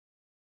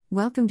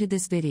Welcome to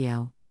this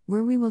video,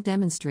 where we will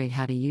demonstrate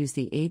how to use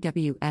the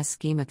AWS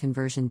Schema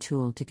conversion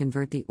tool to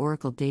convert the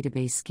Oracle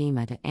database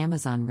schema to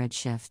Amazon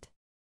Redshift.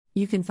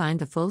 You can find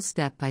the full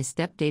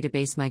step-by-step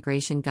database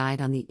migration guide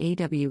on the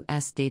AWS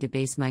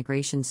Database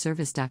Migration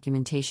Service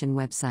documentation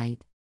website.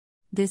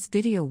 This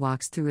video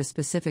walks through a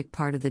specific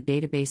part of the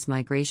database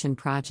migration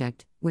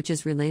project, which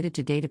is related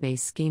to database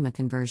schema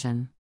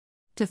conversion.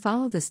 To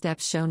follow the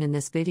steps shown in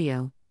this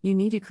video, you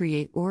need to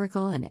create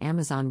Oracle and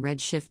Amazon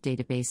Redshift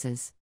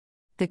databases.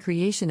 The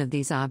creation of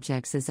these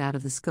objects is out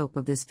of the scope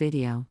of this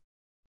video.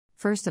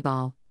 First of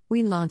all,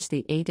 we launch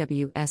the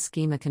AWS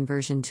Schema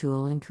conversion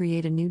tool and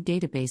create a new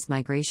database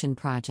migration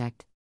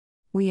project.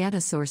 We add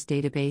a source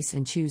database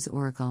and choose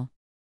Oracle.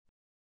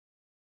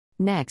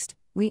 Next,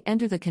 we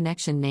enter the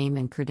connection name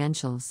and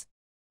credentials.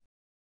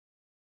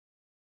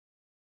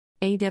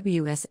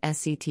 AWS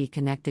SCT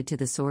connected to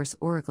the source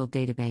Oracle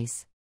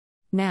database.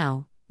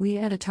 Now, we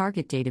add a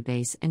target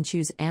database and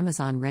choose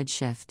Amazon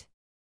Redshift.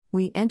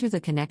 We enter the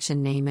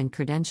connection name and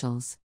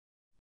credentials.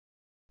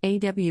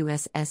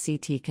 AWS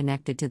SCT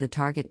connected to the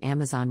target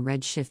Amazon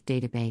Redshift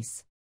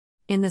database.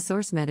 In the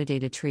source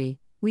metadata tree,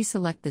 we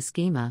select the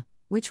schema,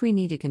 which we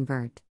need to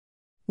convert.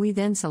 We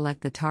then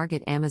select the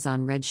target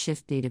Amazon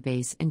Redshift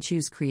database and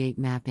choose Create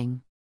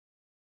Mapping.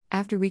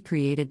 After we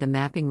created the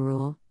mapping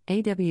rule,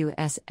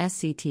 AWS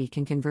SCT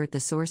can convert the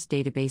source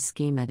database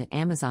schema to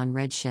Amazon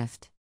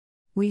Redshift.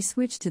 We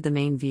switch to the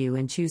main view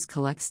and choose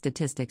Collect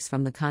Statistics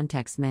from the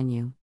context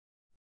menu.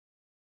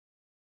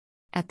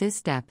 At this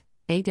step,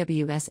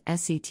 AWS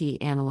SCT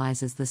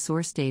analyzes the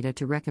source data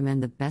to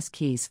recommend the best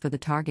keys for the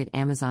target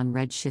Amazon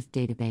Redshift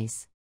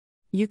database.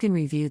 You can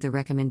review the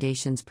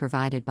recommendations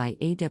provided by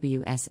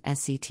AWS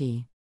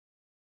SCT.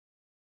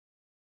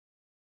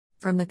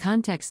 From the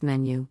context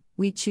menu,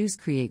 we choose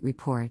Create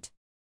Report.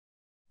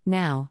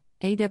 Now,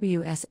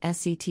 AWS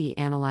SCT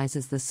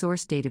analyzes the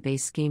source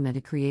database schema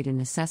to create an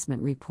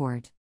assessment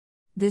report.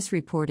 This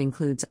report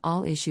includes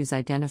all issues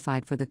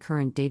identified for the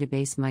current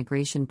database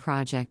migration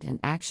project and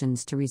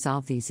actions to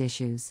resolve these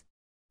issues.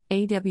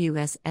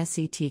 AWS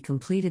SCT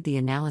completed the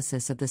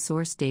analysis of the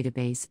source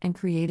database and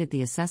created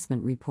the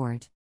assessment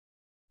report.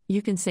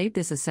 You can save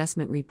this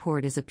assessment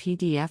report as a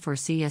PDF or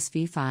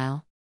CSV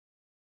file.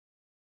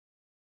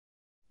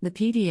 The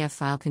PDF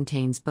file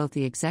contains both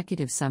the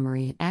executive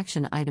summary and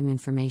action item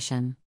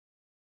information.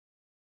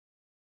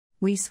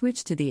 We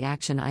switch to the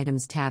Action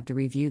Items tab to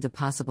review the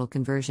possible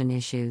conversion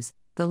issues,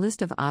 the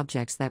list of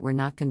objects that were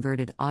not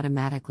converted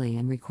automatically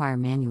and require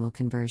manual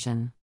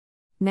conversion.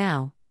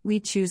 Now, we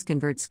choose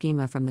Convert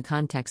Schema from the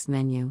context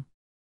menu.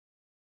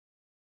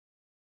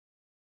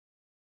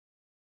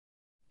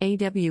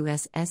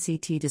 AWS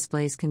SCT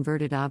displays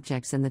converted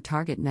objects in the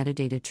target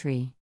metadata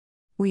tree.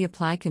 We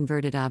apply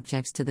converted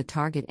objects to the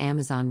target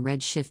Amazon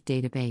Redshift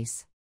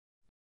database.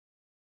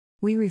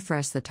 We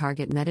refresh the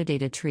target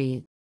metadata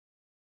tree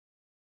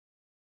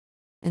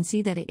and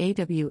see that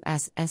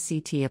AWS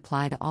SCT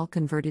applied all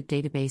converted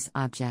database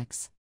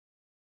objects.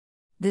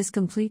 This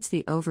completes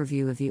the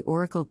overview of the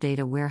Oracle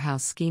Data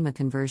Warehouse schema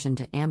conversion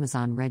to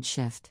Amazon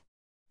Redshift.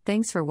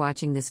 Thanks for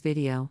watching this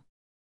video.